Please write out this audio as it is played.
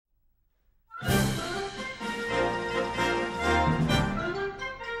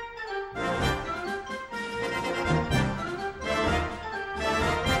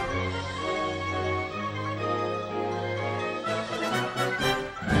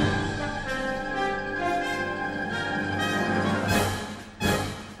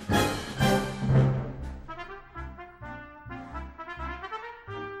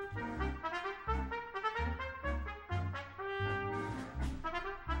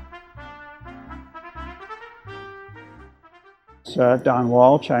Don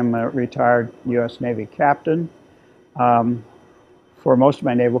Walsh. I'm a retired U.S. Navy captain. Um, for most of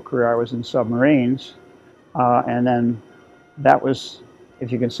my naval career, I was in submarines, and then that was,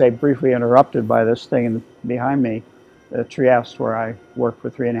 if you can say, briefly interrupted by this thing behind me, the Trieste, where I worked for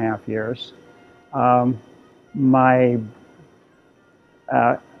 3.5 years. Um, my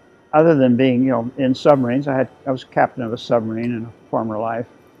uh, Other than being, in submarines, I was captain of a submarine in a former life.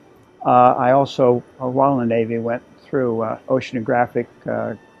 I also, while in the Navy, went through oceanographic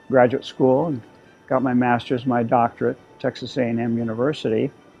graduate school and got my master's, my doctorate at Texas A&M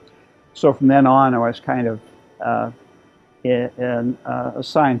University. So from then on, I was kind of uh,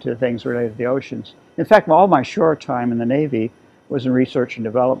 assigned to things related to the oceans. In fact, all my shore time in the Navy was in research and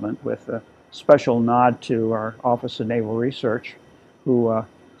development, with a special nod to our Office of Naval Research, who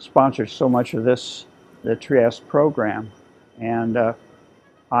sponsored so much of the Trieste program. And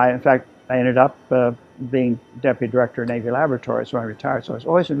in fact, I ended up being Deputy Director of Navy Laboratories when I retired. So I was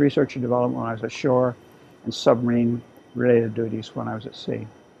always in research and development when I was ashore, and submarine-related duties when I was at sea.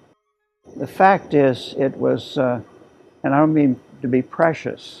 The fact is, it was, and I don't mean to be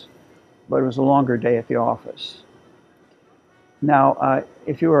precious, but it was a longer day at the office. Now,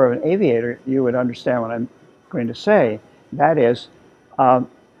 if you were an aviator, you would understand what I'm going to say. That is, um,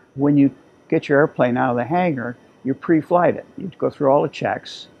 when you get your airplane out of the hangar, you pre-flight it. You go through all the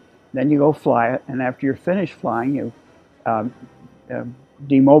checks, then you go fly it, and after you're finished flying, you um, uh,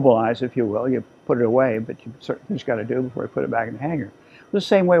 demobilize, if you will. You put it away, but you certain things got to do before you put it back in the hangar. The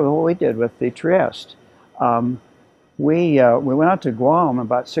same way with what we did with the Trieste. Um, we went out to Guam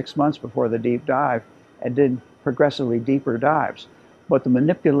about 6 months before the deep dive and did progressively deeper dives. But the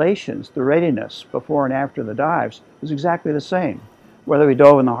manipulations, the readiness before and after the dives was exactly the same. Whether we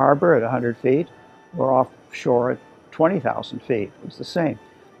dove in the harbor at 100 feet or offshore at 20,000 feet, it was the same.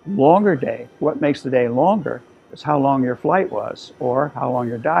 Longer day, what makes the day longer is how long your flight was or how long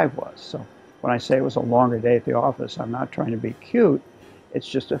your dive was. So when I say it was a longer day at the office, I'm not trying to be cute, it's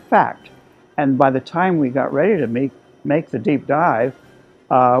just a fact. And by the time we got ready to make the deep dive,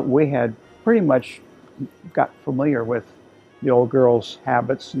 we had pretty much got familiar with the old girl's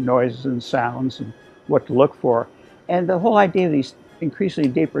habits, noises, and sounds, and what to look for. And the whole idea of these increasingly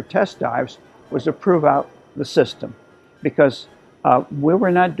deeper test dives was to prove out the system, because we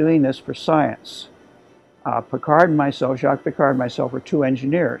were not doing this for science. Picard and myself, Jacques Picard and myself, were two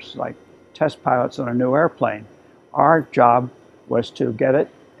engineers, like test pilots on a new airplane. Our job was to get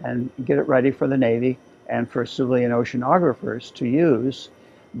it ready for the Navy and for civilian oceanographers to use,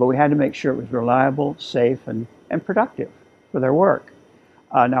 but we had to make sure it was reliable, safe, and productive for their work.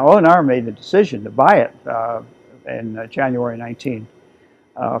 Now, O&R made the decision to buy it in January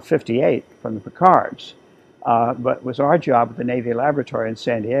 1958 from the Picards. But it was our job at the Navy Laboratory in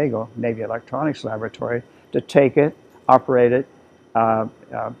San Diego, Navy Electronics Laboratory, to take it, operate it, uh,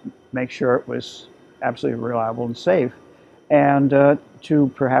 uh, make sure it was absolutely reliable and safe, and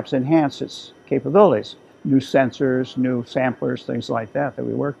to perhaps enhance its capabilities. New sensors, new samplers, things like that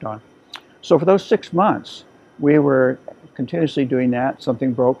we worked on. So for those 6 months, we were continuously doing that.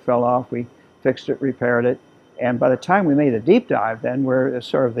 Something broke, fell off, we fixed it, repaired it, and by the time we made the deep dive, then we're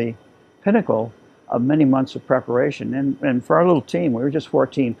sort of the pinnacle of many months of preparation. And for our little team, we were just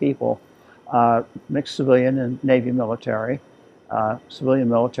 14 people, mixed civilian and Navy military, civilian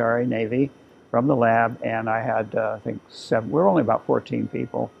military, Navy, from the lab, and I had, I think, 7, we were only about 14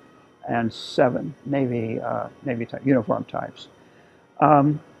 people, and 7 Navy type, uniform types.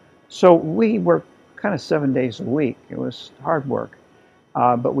 Um, so we worked kind of 7 days a week. It was hard work,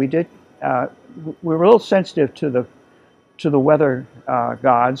 but we were a little sensitive to the weather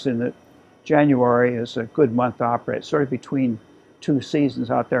gods, in that January is a good month to operate, sort of between two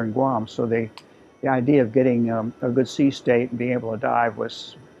seasons out there in Guam. So the idea of getting a good sea state and being able to dive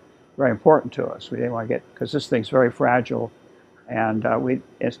was very important to us. We didn't want to get, because this thing's very fragile, and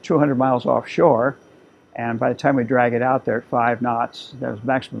it's 200 miles offshore, and by the time we drag it out there at 5 knots, that was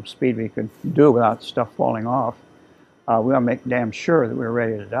maximum speed we could do without stuff falling off. We want to make damn sure that we were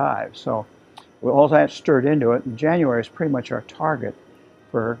ready to dive. So all that stirred into it, and January is pretty much our target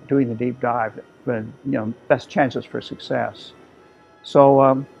for doing the deep dive, but best chances for success.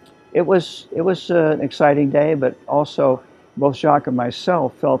 So it was an exciting day, but also both Jacques and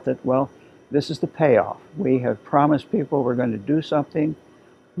myself felt that, well, this is the payoff. We have promised people we're going to do something.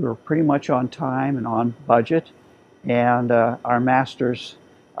 We were pretty much on time and on budget, and our masters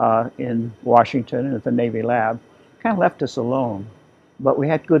in Washington and at the Navy lab kind of left us alone, but we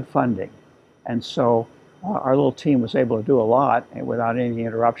had good funding, and so our little team was able to do a lot without any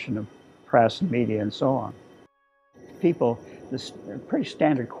interruption of press and media and so on. People, this pretty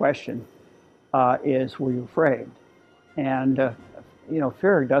standard question is, were you afraid? And you know,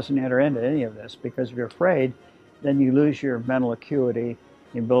 fear doesn't enter into any of this, because if you're afraid, then you lose your mental acuity,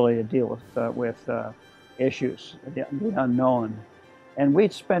 the ability to deal with issues, the unknown. And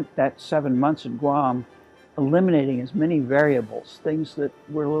we'd spent that 7 months in Guam eliminating as many variables, things that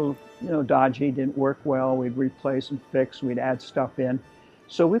were a little, you know, dodgy, didn't work well. We'd replace and fix, we'd add stuff in.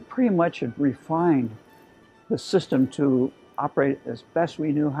 So we pretty much had refined the system to operate as best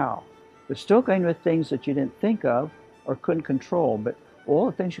we knew how. There's still going to be things that you didn't think of or couldn't control, but all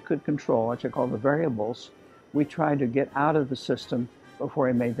the things you could control, which I call the variables, we tried to get out of the system before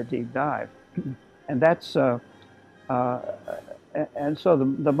we made the deep dive. And that's and so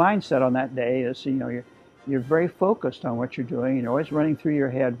the mindset on that day is, you know, you're very focused on what you're doing. You're always running through your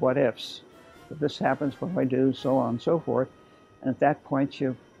head, what ifs. If this happens, what do I do? So on and so forth. And at that point,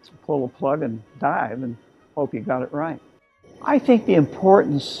 you pull the plug and dive and hope you got it right. I think the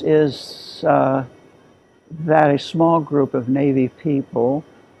importance is that a small group of Navy people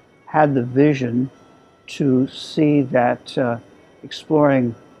had the vision to see that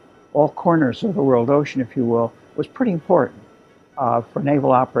exploring all corners of the world ocean, if you will, was pretty important for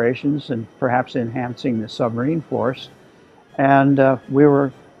naval operations and perhaps enhancing the submarine force. And we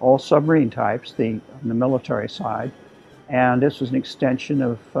were all submarine types, on the military side, and this was an extension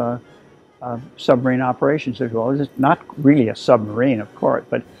of submarine operations as well. It's not really a submarine, of course,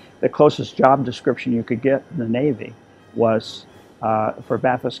 but the closest job description you could get in the Navy was, for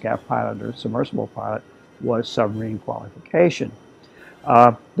bathyscaphe pilot or submersible pilot, was submarine qualification.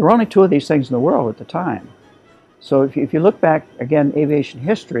 There were only two of these things in the world at the time. So if you look back, again, aviation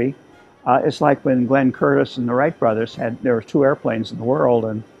history, it's like when Glenn Curtiss and the Wright brothers there were two airplanes in the world,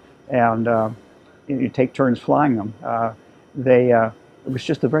 and you take turns flying them. It was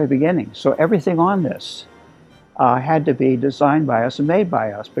just the very beginning. So everything on this had to be designed by us and made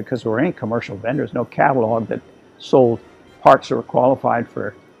by us, because there were any commercial vendors, no catalog that sold parts that were qualified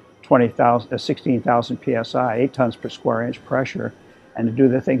for 16,000 psi, 8 tons per square inch pressure, and to do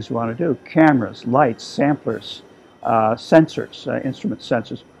the things we want to do: cameras, lights, samplers, sensors, instrument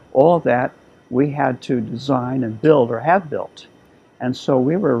sensors. All of that we had to design and build, or have built. And so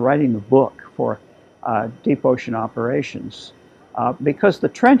we were writing the book for deep ocean operations, because the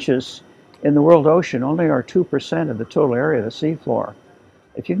trenches in the world ocean only are 2% of the total area of the seafloor.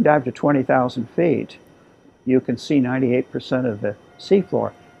 If you can dive to 20,000 feet, you can see 98% of the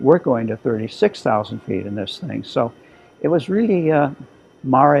seafloor. We're going to 36,000 feet in this thing. So it was really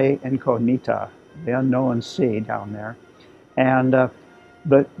mare incognita, the unknown sea down there. And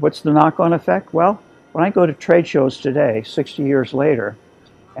but what's the knock-on effect? Well, when I go to trade shows today, 60 years later,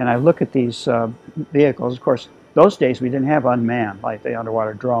 and I look at these vehicles, of course, those days we didn't have unmanned, like the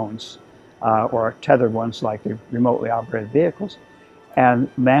underwater drones, or tethered ones like the remotely operated vehicles. And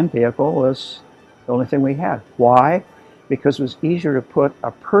manned vehicle was the only thing we had. Why? Because it was easier to put a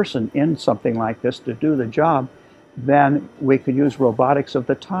person in something like this to do the job than we could use robotics of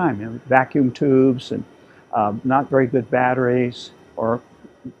the time, you know, vacuum tubes and not very good batteries, or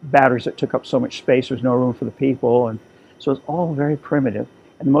batteries that took up so much space there's no room for the people. And so it's all very primitive.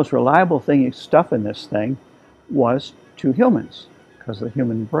 And the most reliable thing you stuff in this thing was two humans, because of the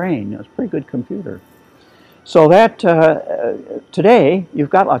human brain. It was a pretty good computer. So that today you've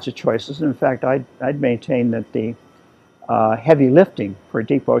got lots of choices. And in fact, I'd maintain that the heavy lifting for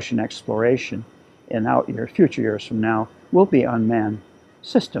deep ocean exploration in future years from now will be unmanned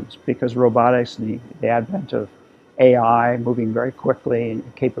systems, because robotics and the advent of AI moving very quickly,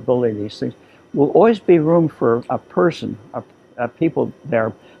 and capability of these things, will always be room for a person, people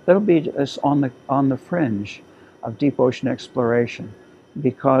there that'll be just on the fringe of deep ocean exploration,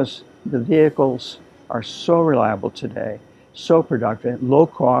 because the vehicles are so reliable today, so productive, low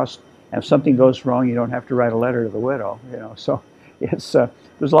cost. And if something goes wrong, you don't have to write a letter to the widow. You know, so it's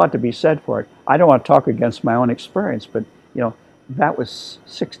there's a lot to be said for it. I don't want to talk against my own experience, but you know, that was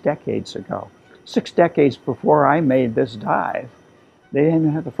 6 decades ago. 6 decades before I made this dive, they didn't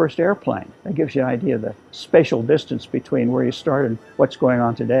even have the first airplane. That gives you an idea of the spatial distance between where you started and what's going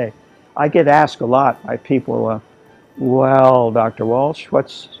on today. I get asked a lot by people, well, Dr. Walsh,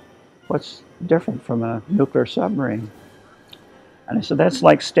 what's different from a nuclear submarine? And I said, that's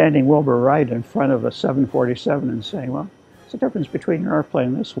like standing Wilbur Wright in front of a 747 and saying, well, what's the difference between your airplane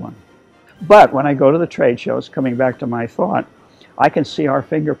and this one? But when I go to the trade shows, coming back to my thought, I can see our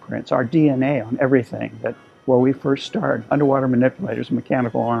fingerprints, our DNA on everything, that where we first started: underwater manipulators,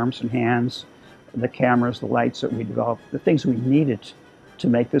 mechanical arms and hands, the cameras, the lights that we developed, the things we needed to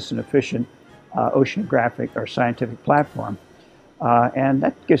make this an efficient oceanographic or scientific platform. And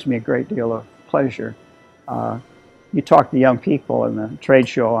that gives me a great deal of pleasure. You talk to young people in the trade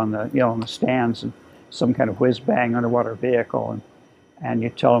show on the, on the stands, and some kind of whiz-bang underwater vehicle, and you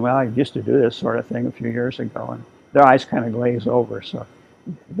tell them, well, I used to do this sort of thing a few years ago, and their eyes kind of glaze over, so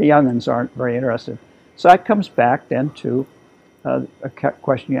the youngins aren't very interested. So that comes back then to a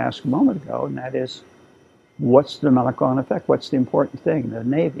question you asked a moment ago, and that is, what's the knock-on effect? What's the important thing? The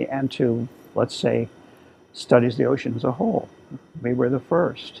Navy, and to, let's say, studies the ocean as a whole. We were the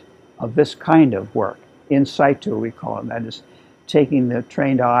first of this kind of work, in situ we call it. That is, taking the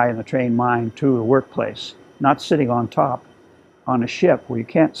trained eye and the trained mind to the workplace, not sitting on top on a ship where you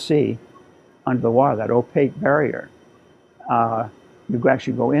can't see under the water, that opaque barrier. You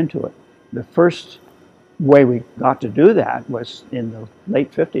actually go into it. The first way we got to do that was in the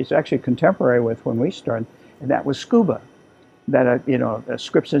late 50s, actually contemporary with when we started, and that was scuba. That a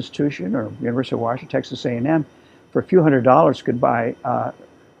Scripps Institution or University of Washington, Texas A&M, for a few $100s could buy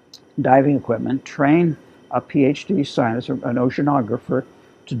diving equipment, train a PhD scientist, an oceanographer,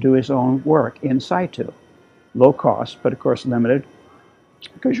 to do his own work in situ. Low cost, but of course limited,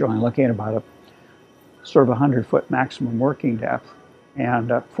 because you're only looking at about a sort of 100-foot maximum working depth,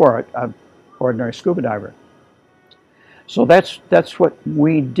 and for an ordinary scuba diver. So that's what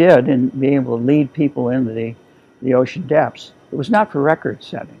we did in being able to lead people into the ocean depths. It was not for record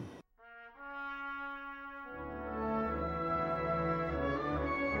setting.